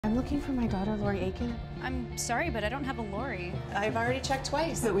I'm looking for my daughter, Lori Aiken. I'm sorry, but I don't have a Lori. I've already checked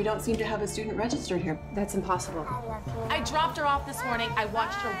twice, but we don't seem to have a student registered here. That's impossible. I dropped her off this morning. I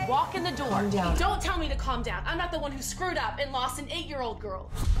watched her walk in the door. Calm down. Don't tell me to calm down. I'm not the one who screwed up and lost an 8-year-old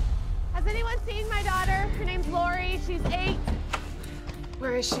girl. Has anyone seen my daughter? Her name's Lori. She's 8.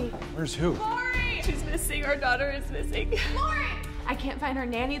 Where is she? Where's who? Lori! She's missing. Our daughter is missing. Lori! I can't find her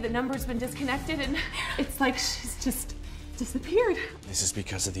nanny. The number's been disconnected, and it's like she's just disappeared. This is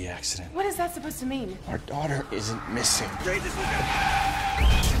because of the accident. What is that supposed to mean? Our daughter isn't missing.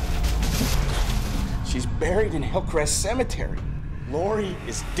 She's buried in Hillcrest Cemetery. Lori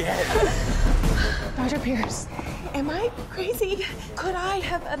is dead. Dr. Pierce, am I crazy? Could I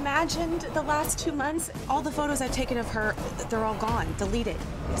have imagined the last 2 months? All the photos I've taken of her, they're all gone, deleted.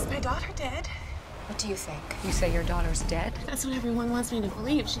 Is my daughter dead? What do you think? You say your daughter's dead? That's what everyone wants me to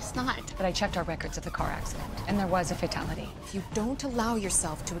believe. She's not. But I checked our records of the car accident, and there was a fatality. If you don't allow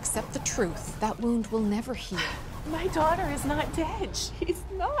yourself to accept the truth, that wound will never heal. My daughter is not dead. She's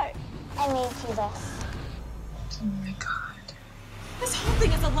not. I made you this. Oh my God. This whole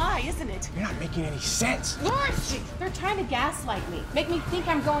thing is a lie, isn't it? You're not making any sense. Lori! They're trying to gaslight me, make me think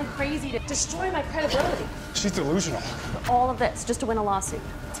I'm going crazy to destroy my credibility. She's delusional. All of this just to win a lawsuit.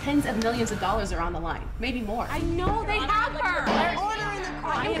 Tens of millions of dollars are on the line, maybe more. I know they have her.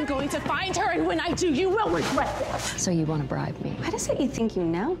 I am going to find her, and when I do, you will regret this. So you want to bribe me? How does he think you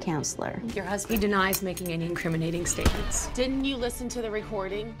know, counselor? Your husband denies making any incriminating statements. Didn't you listen to the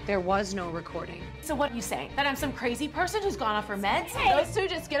recording? There was no recording. So what are you saying? That I'm some crazy person who's gone off her meds? Hey. Those two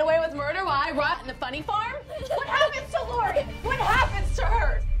just get away with murder while I rot in the funny farm? What happens to Lori? What happens to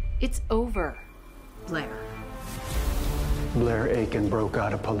her? It's over, Blair. Blair Aiken broke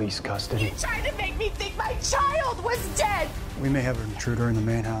out of police custody. You tried to make me think my child was dead! We may have an intruder in the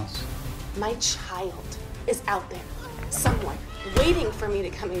main house. My child is out there. Someone waiting for me to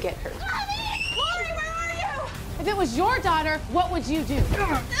come and get her. Lori, where are you? If it was your daughter, what would you do?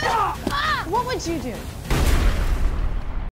 What would you do?